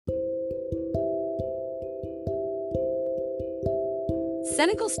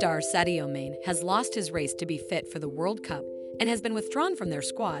Senegal star Sadio Mane has lost his race to be fit for the World Cup and has been withdrawn from their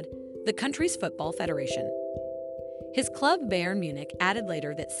squad, the country's football federation. His club Bayern Munich added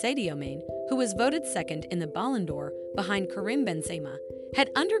later that Sadio Mane, who was voted second in the Ballon d'Or behind Karim Benzema, had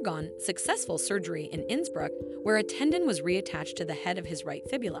undergone successful surgery in Innsbruck where a tendon was reattached to the head of his right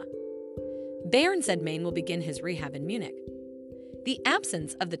fibula. Bayern said Mane will begin his rehab in Munich. The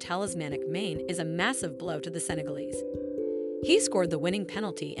absence of the talismanic Mane is a massive blow to the Senegalese. He scored the winning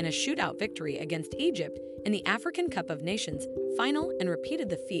penalty in a shootout victory against Egypt in the African Cup of Nations final and repeated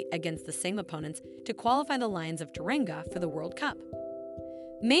the feat against the same opponents to qualify the Lions of Teranga for the World Cup.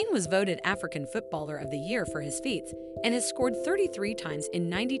 Mane was voted African Footballer of the Year for his feats and has scored 33 times in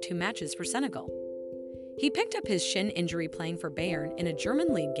 92 matches for Senegal. He picked up his shin injury playing for Bayern in a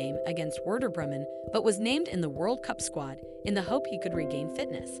German league game against Werder Bremen but was named in the World Cup squad in the hope he could regain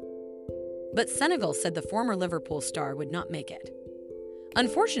fitness. But Senegal said the former Liverpool star would not make it.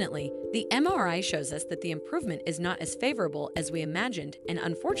 Unfortunately, the MRI shows us that the improvement is not as favorable as we imagined, and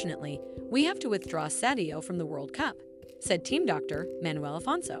unfortunately, we have to withdraw Sadio from the World Cup, said team doctor Manuel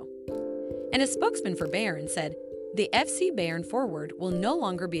Afonso. And a spokesman for Bayern said, the FC Bayern forward will no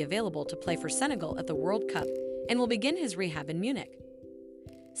longer be available to play for Senegal at the World Cup and will begin his rehab in Munich.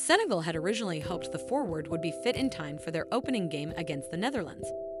 Senegal had originally hoped the forward would be fit in time for their opening game against the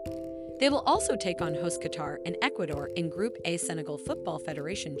Netherlands. They will also take on host Qatar and Ecuador in Group A. Senegal Football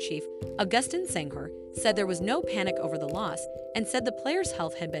Federation chief Augustin Senghor said there was no panic over the loss and said the players'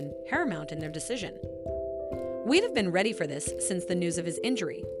 health had been paramount in their decision. "We have been ready for this since the news of his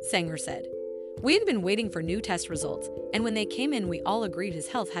injury," Senghor said. "We had been waiting for new test results, and when they came in we all agreed his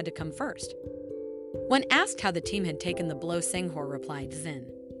health had to come first." When asked how the team had taken the blow, Senghor replied,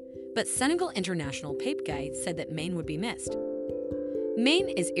 "Zin." But Senegal international Pape Gueye said that Mane would be missed. "Mane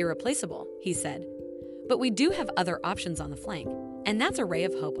is irreplaceable," he said, "but we do have other options on the flank, and that's a ray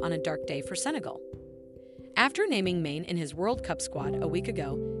of hope on a dark day for Senegal." After naming Mane in his World Cup squad a week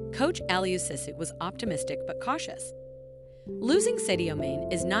ago, coach Aliou Cissé was optimistic but cautious. Losing Sadio Mane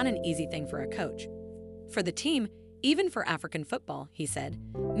is not an easy thing for a coach. For the team, even for African football, he said,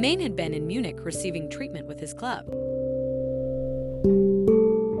 Mane had been in Munich receiving treatment with his club.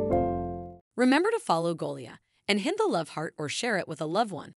 Remember to follow Golia and hit the love heart or share it with a loved one.